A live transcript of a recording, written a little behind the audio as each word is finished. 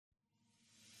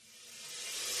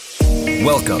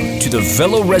Welcome to the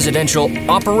Velo Residential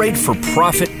Operate for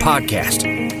Profit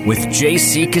podcast with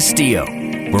JC Castillo,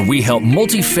 where we help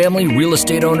multifamily real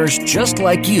estate owners just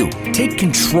like you take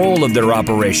control of their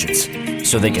operations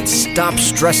so they can stop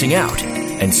stressing out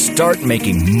and start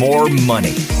making more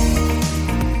money.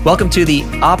 Welcome to the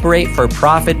Operate for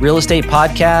Profit Real Estate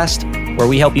Podcast, where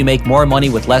we help you make more money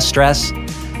with less stress.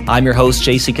 I'm your host,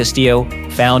 JC Castillo,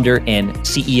 founder and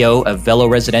CEO of Velo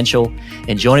Residential.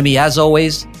 And joining me, as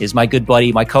always, is my good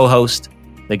buddy, my co-host,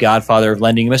 the godfather of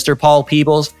lending, Mr. Paul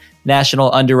Peebles,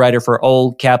 national underwriter for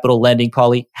Old Capital Lending.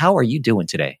 Paulie, how are you doing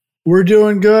today? We're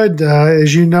doing good.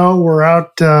 As you know, we're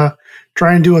out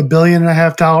trying to do $1.5 billion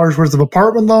worth of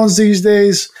apartment loans these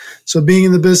days. So being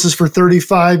in the business for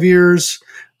 35 years,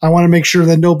 I want to make sure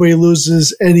that nobody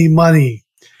loses any money.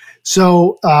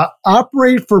 So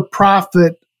Operate for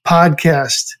Profit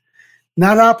podcast,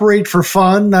 not operate for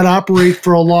fun, not operate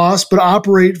for a loss, but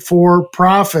operate for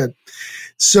profit.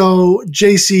 So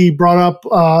JC brought up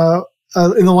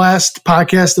in the last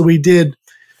podcast that we did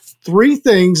 3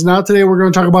 things. Now today we're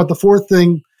going to talk about the 4th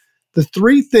thing, the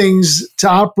 3 things to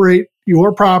operate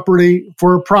your property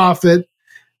for a profit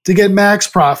to get max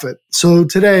profit. So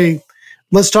today,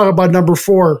 let's talk about number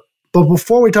 4. But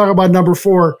before we talk about number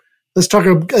 4, let's talk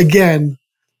again,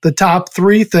 the top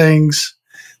 3 things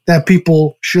that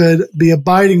people should be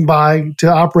abiding by to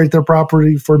operate their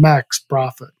property for max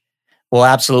profit. Well,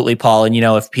 absolutely, Paul. And,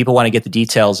 if people want to get the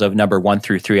details of number 1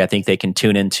 through 3, I think they can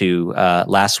tune into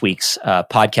last week's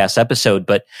podcast episode.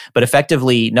 But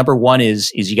effectively, number 1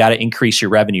 is you got to increase your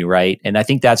revenue, right? And I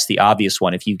think that's the obvious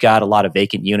one. If you've got a lot of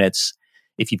vacant units,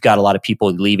 if you've got a lot of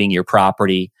people leaving your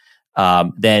property,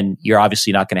 then you're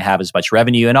obviously not going to have as much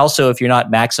revenue. And also, if you're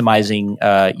not maximizing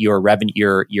your revenue,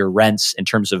 your rents in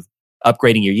terms of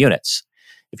upgrading your units,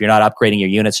 if you're not upgrading your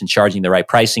units and charging the right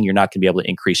pricing, you're not going to be able to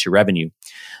increase your revenue.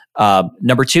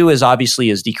 Number 2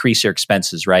 is decrease your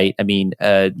expenses, right? I mean,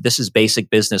 this is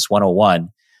basic business 101.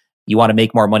 You want to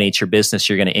make more money at your business,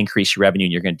 you're going to increase your revenue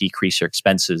and you're going to decrease your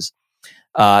expenses.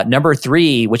 Number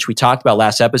 3, which we talked about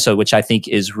last episode, which I think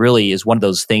is one of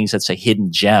those things that's a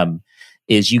hidden gem,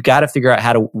 is you got to figure out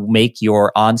how to make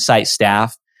your on-site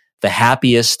staff the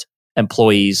happiest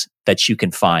employees that you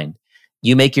can find.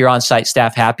 You make your on-site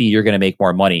staff happy, you're going to make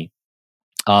more money.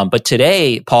 But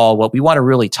today, Paul, what we want to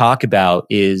really talk about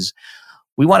is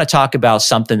we want to talk about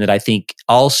something that I think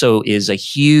also is a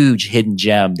huge hidden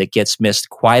gem that gets missed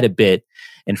quite a bit.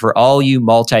 And for all you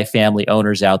multifamily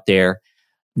owners out there,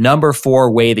 number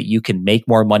 4 way that you can make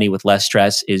more money with less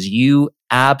stress is you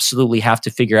absolutely have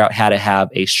to figure out how to have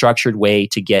a structured way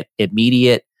to get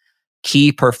immediate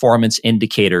key performance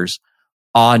indicators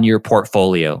on your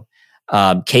portfolio.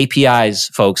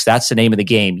 KPIs, folks, that's the name of the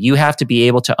game. You have to be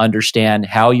able to understand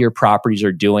how your properties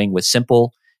are doing with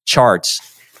simple charts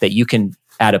that you can,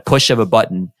 at a push of a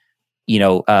button,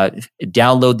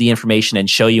 download the information and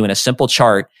show you in a simple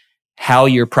chart how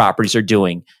your properties are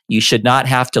doing. You should not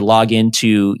have to log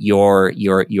into your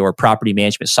property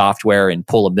management software and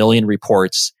pull 1 million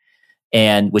reports,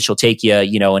 and which will take you,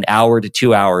 an hour to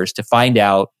 2 hours to find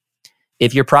out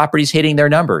if your property's hitting their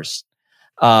numbers.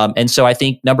 And so I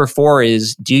think number 4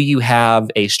 is, do you have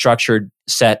a structured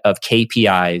set of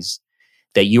KPIs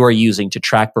that you are using to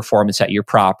track performance at your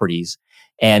properties,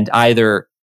 and either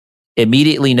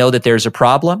immediately know that there's a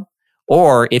problem,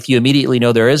 or if you immediately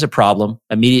know there is a problem,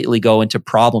 immediately go into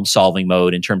problem solving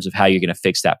mode in terms of how you're going to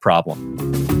fix that problem.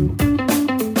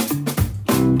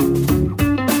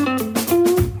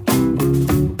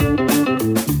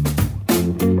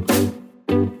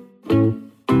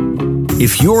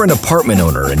 If you're an apartment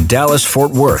owner in Dallas-Fort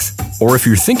Worth, or if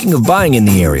you're thinking of buying in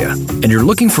the area and you're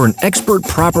looking for an expert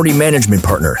property management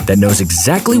partner that knows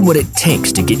exactly what it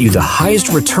takes to get you the highest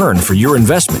return for your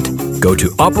investment, go to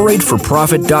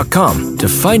operateforprofit.com to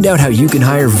find out how you can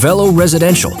hire Velo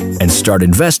Residential and start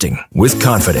investing with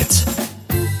confidence.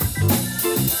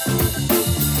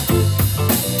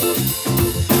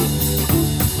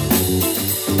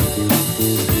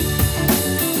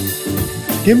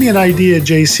 Give me an idea,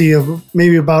 JC, of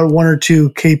maybe about 1 or 2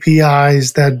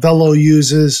 KPIs that Velo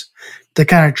uses to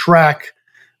kind of track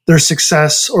their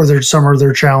success or some of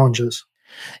their challenges.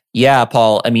 Yeah,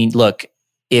 Paul. I mean, look,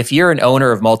 if you're an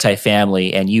owner of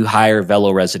multifamily and you hire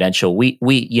Velo Residential, we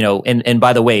and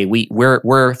by the way,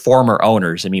 we're former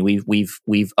owners. I mean,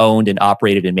 we've owned and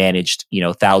operated and managed,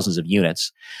 thousands of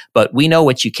units, but we know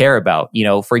what you care about.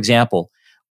 For example,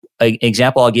 an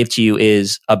example I'll give to you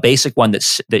is a basic one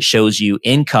that shows you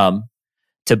income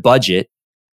to budget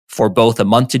for both a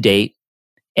month to date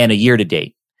and a year to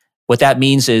date. What that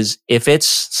means is if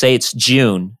it's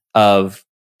June of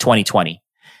 2020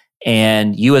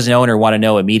 and you as an owner want to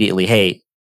know immediately, hey,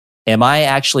 am I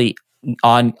actually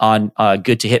on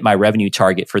good to hit my revenue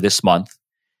target for this month?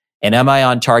 And am I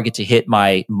on target to hit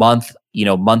my month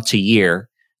to year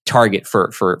target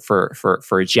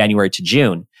for January to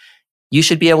June? You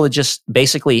should be able to just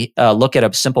basically look at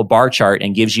a simple bar chart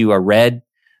and gives you a red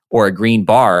or a green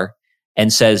bar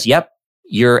and says, yep,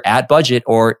 you're at budget,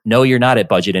 or no, you're not at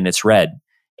budget, and it's red.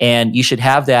 And you should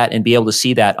have that and be able to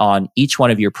see that on each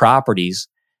one of your properties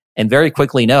and very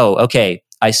quickly know, okay,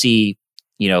 I see,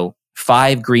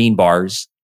 5 green bars.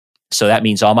 So that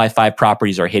means all my 5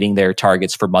 properties are hitting their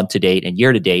targets for month to date and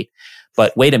year to date.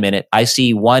 But wait a minute, I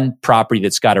see one property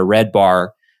that's got a red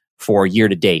bar for year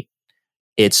to date.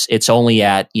 It's only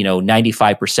at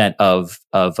 95% of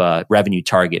revenue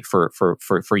target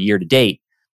for year to date.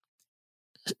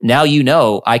 Now you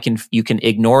can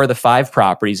ignore the 5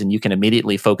 properties and you can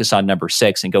immediately focus on number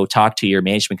 6 and go talk to your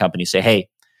management company. Say, hey,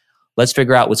 let's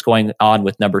figure out what's going on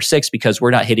with number 6 because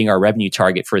we're not hitting our revenue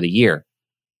target for the year.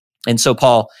 And so,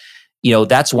 Paul,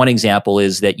 that's one example,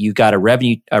 is that you've got a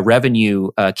revenue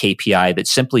KPI that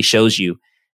simply shows you,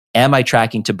 am I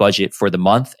tracking to budget for the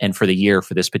month and for the year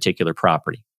for this particular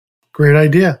property? Great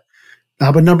idea. How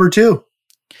about number 2?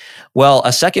 Well,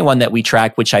 a second one that we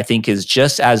track, which I think is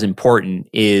just as important,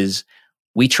 is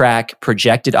we track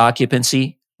projected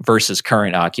occupancy versus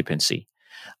current occupancy.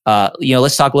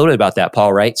 Let's talk a little bit about that,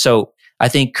 Paul, right? So I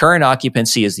think current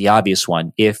occupancy is the obvious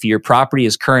one. If your property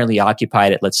is currently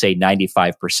occupied at, let's say,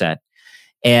 95%,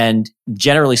 and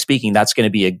generally speaking, that's going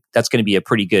to be a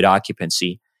pretty good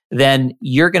occupancy, then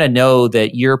you're going to know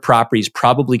that your property is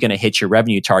probably going to hit your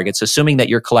revenue targets, assuming that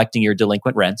you're collecting your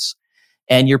delinquent rents.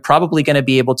 And you're probably going to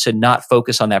be able to not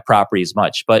focus on that property as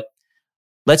much. But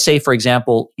let's say, for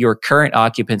example, your current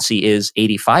occupancy is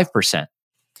 85%.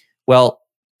 Well,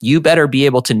 you better be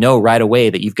able to know right away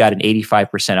that you've got an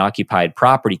 85% occupied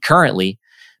property currently,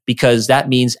 because that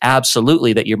means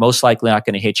absolutely that you're most likely not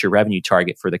going to hit your revenue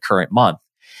target for the current month.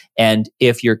 And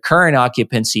if your current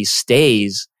occupancy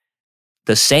stays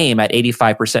the same at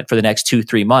 85% for the next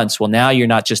 2-3 months, well, now you're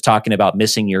not just talking about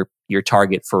missing your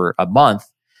target for a month.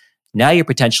 Now you're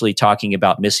potentially talking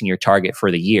about missing your target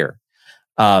for the year.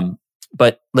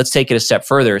 But let's take it a step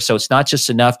further. So it's not just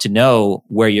enough to know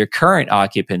where your current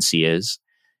occupancy is.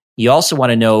 You also want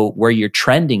to know where you're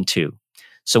trending to.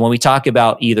 So when we talk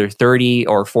about either 30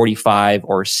 or 45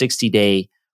 or 60-day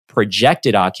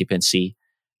projected occupancy,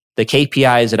 the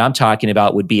KPIs that I'm talking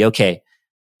about would be, okay,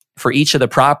 for each of the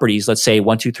properties, let's say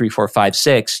 1, 2, 3, 4, 5,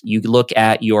 6, you look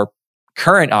at your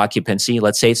current occupancy.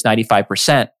 Let's say it's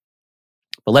 95%.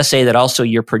 But let's say that also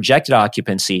your projected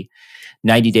occupancy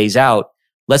 90 days out,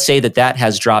 let's say that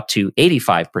has dropped to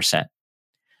 85%.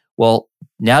 Well,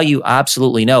 now you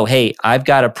absolutely know, hey, I've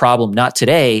got a problem not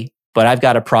today, but I've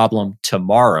got a problem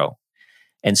tomorrow.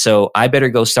 And so I better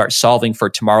go start solving for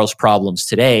tomorrow's problems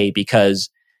today,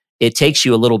 because it takes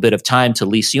you a little bit of time to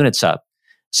lease units up.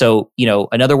 So,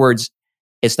 in other words,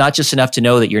 it's not just enough to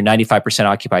know that you're 95%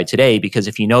 occupied today, because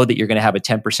if you know that you're going to have a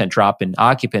 10% drop in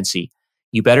occupancy,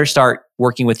 you better start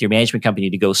working with your management company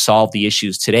to go solve the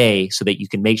issues today so that you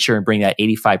can make sure and bring that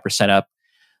 85% up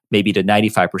maybe to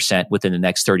 95% within the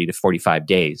next 30 to 45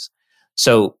 days.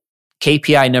 So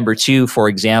KPI number 2, for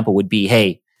example, would be,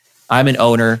 hey, I'm an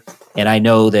owner and I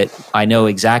know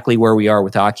exactly where we are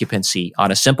with occupancy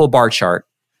on a simple bar chart,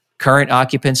 current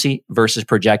occupancy versus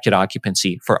projected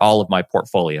occupancy for all of my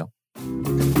portfolio.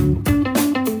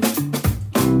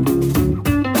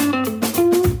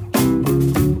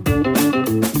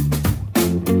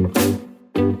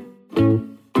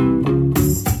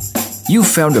 You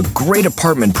found a great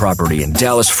apartment property in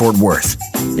Dallas-Fort Worth.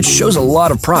 It shows a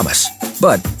lot of promise,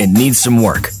 but it needs some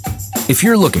work. If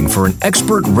you're looking for an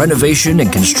expert renovation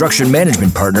and construction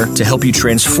management partner to help you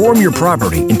transform your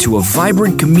property into a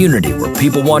vibrant community where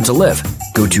people want to live,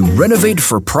 go to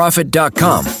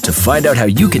renovateforprofit.com to find out how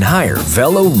you can hire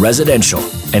Velo Residential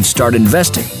and start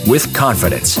investing with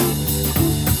confidence.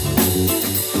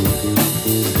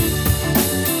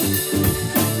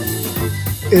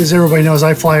 As everybody knows,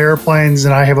 I fly airplanes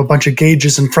and I have a bunch of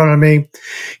gauges in front of me. And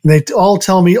they all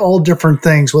tell me all different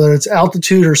things, whether it's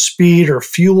altitude or speed or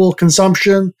fuel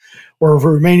consumption or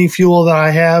remaining fuel that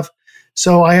I have.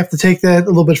 So I have to take that a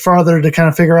little bit farther to kind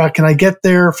of figure out, can I get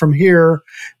there from here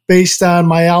based on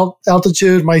my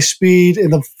altitude, my speed,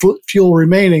 and the fuel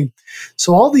remaining?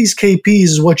 So all these KPs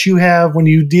is what you have when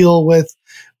you deal with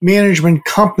management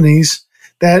companies,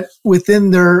 that within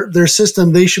their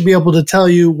system, they should be able to tell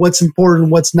you what's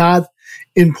important, what's not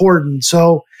important.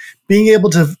 So being able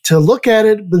to look at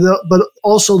it, but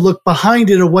also look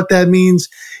behind it of what that means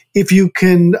if you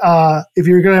can, if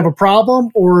you're going to have a problem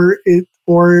or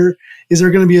or is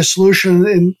there going to be a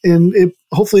solution? And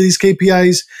hopefully these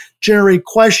KPIs generate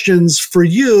questions for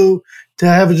you to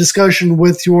have a discussion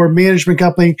with your management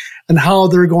company and how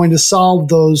they're going to solve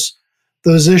those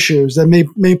issues that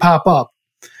may pop up.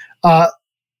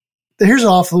 Here's an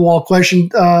off the wall question.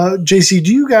 JC,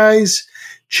 do you guys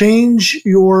change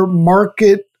your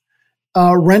market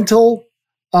rental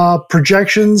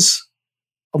projections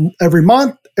every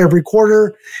month, every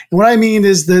quarter? And what I mean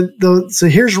is that so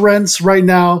here's rents right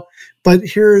now, but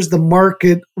here's the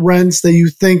market rents that you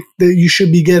think that you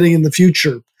should be getting in the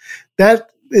future. That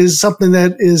is something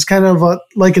that is kind of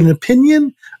like an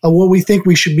opinion of what we think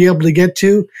we should be able to get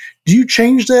to. Do you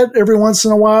change that every once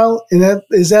in a while? And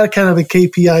is that kind of a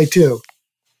KPI too?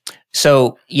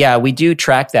 So yeah, we do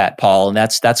track that, Paul, and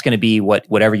that's going to be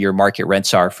whatever your market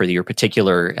rents are for your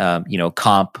particular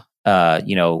comp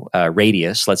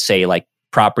radius. Let's say like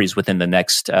properties within the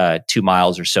next 2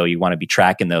 miles or so, you want to be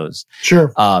tracking those.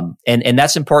 Sure. And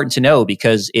that's important to know,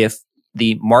 because if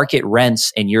the market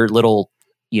rents in your little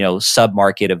sub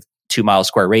market of 2 mile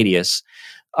square radius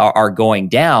are going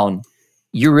down,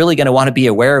 you're really going to want to be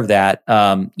aware of that,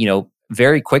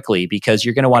 very quickly, because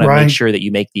you're going to want to make sure that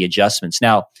you make the adjustments.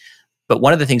 Now, but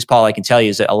one of the things, Paul, I can tell you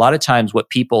is that a lot of times what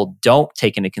people don't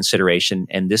take into consideration,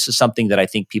 and this is something that I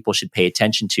think people should pay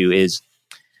attention to, is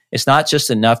it's not just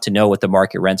enough to know what the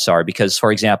market rents are. Because,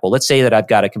 for example, let's say that I've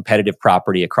got a competitive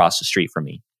property across the street from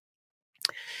me,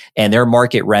 and their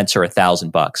market rents are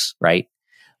 $1,000, right?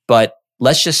 But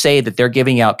let's just say that they're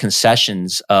giving out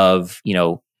concessions of,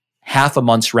 half a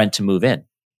month's rent to move in,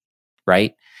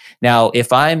 right? Now,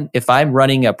 if I'm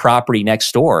running a property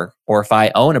next door, or if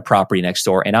I own a property next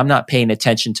door and I'm not paying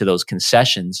attention to those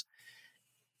concessions,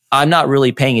 I'm not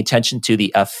really paying attention to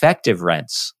the effective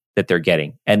rents that they're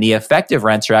getting. And the effective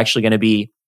rents are actually going to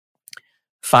be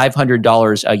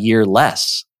 $500 a year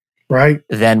less, right,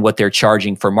 than what they're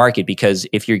charging for market. Because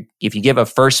if you give a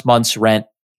first month's rent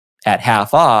at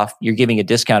half off, you're giving a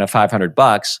discount of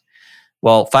 $500.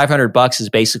 Well, $500 is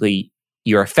basically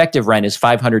your effective rent is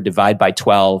 500 divided by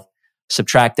 12.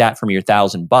 Subtract that from your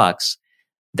 $1,000.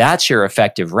 That's your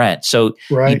effective rent. So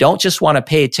you don't just want to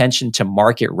pay attention to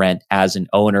market rent as an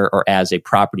owner or as a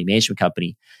property management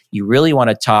company. You really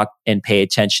want to talk and pay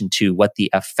attention to what the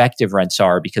effective rents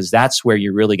are, because that's where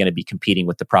you're really going to be competing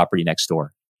with the property next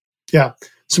door. Yeah.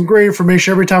 Some great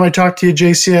information. Every time I talk to you,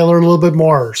 JC, I learn a little bit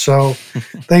more. So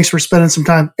thanks for spending some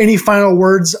time. Any final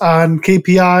words on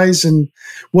KPIs and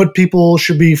what people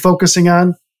should be focusing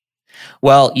on?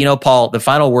 Well, Paul, the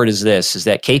final word is this, is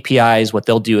that KPIs, what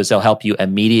they'll do is they'll help you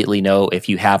immediately know if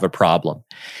you have a problem.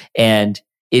 And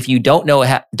if you don't know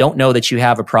that you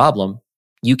have a problem,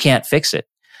 you can't fix it.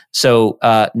 So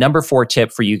number 4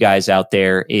 tip for you guys out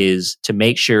there is to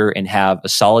make sure and have a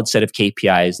solid set of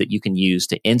KPIs that you can use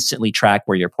to instantly track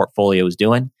where your portfolio is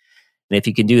doing. And if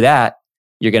you can do that,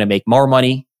 you're going to make more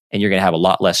money and you're going to have a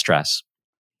lot less stress.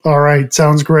 All right.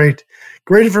 Sounds great.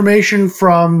 Great information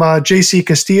from JC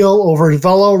Castillo over at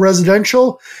Velo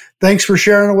Residential. Thanks for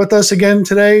sharing it with us again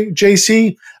today,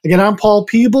 JC. Again, I'm Paul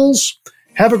Peebles.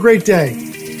 Have a great day.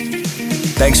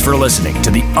 Thanks for listening to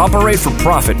the Operate for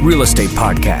Profit Real Estate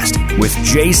Podcast with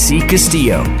JC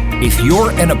Castillo. If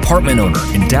you're an apartment owner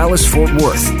in Dallas-Fort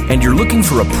Worth and you're looking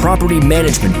for a property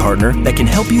management partner that can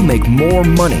help you make more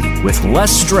money with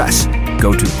less stress,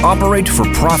 go to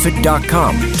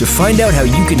operateforprofit.com to find out how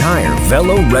you can hire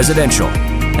Velo Residential.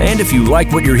 And if you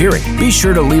like what you're hearing, be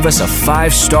sure to leave us a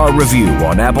 5-star review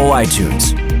on Apple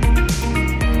iTunes.